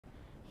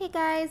Hey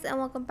guys, and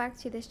welcome back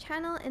to this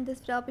channel. In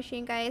this video I'll be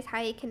showing you guys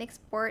how you can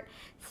export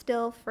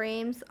still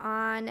frames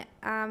on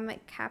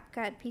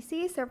CapCut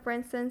PC. So for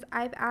instance,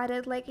 I've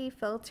added like a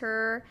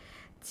filter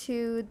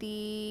to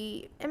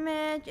the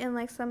image and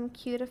like some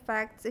cute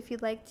effects if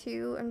you'd like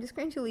to. I'm just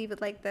going to leave it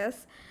like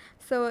this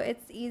so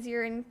it's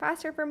easier and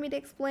faster for me to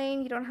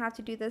explain. You don't have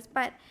to do this,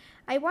 but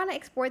I want to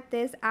export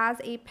this as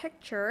a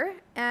picture,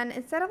 and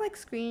instead of like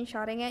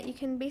screenshotting it, you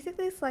can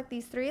basically select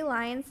these three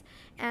lines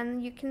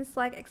and you can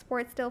select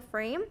export still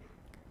frame,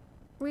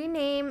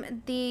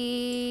 rename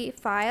the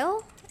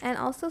file, and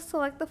also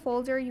select the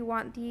folder you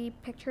want the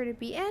picture to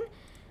be in.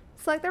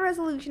 Select the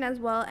resolution as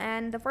well,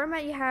 and the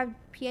format you have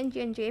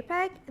PNG and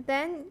JPEG.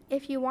 Then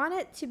if you want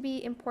it to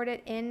be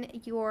imported in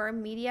your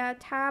media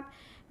tab,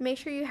 make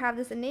sure you have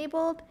this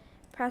enabled.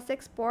 Press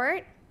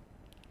export,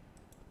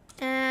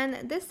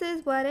 and this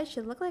is what it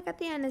should look like at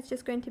the end. It's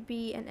just going to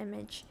be an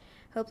image.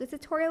 Hope this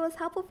tutorial was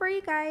helpful for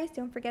you guys.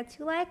 Don't forget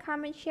to like,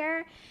 comment,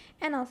 share,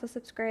 and also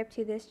subscribe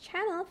to this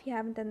channel if you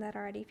haven't done that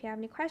already. If you have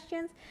any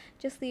questions,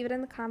 just leave it in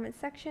the comment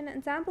section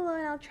down below,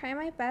 and I'll try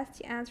my best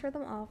to answer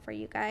them all for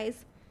you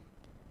guys.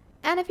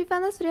 And if you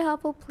found this video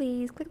helpful,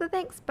 please click the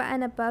thanks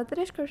button above the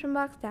description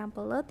box down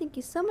below. Thank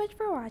you so much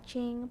for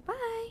watching.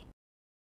 Bye!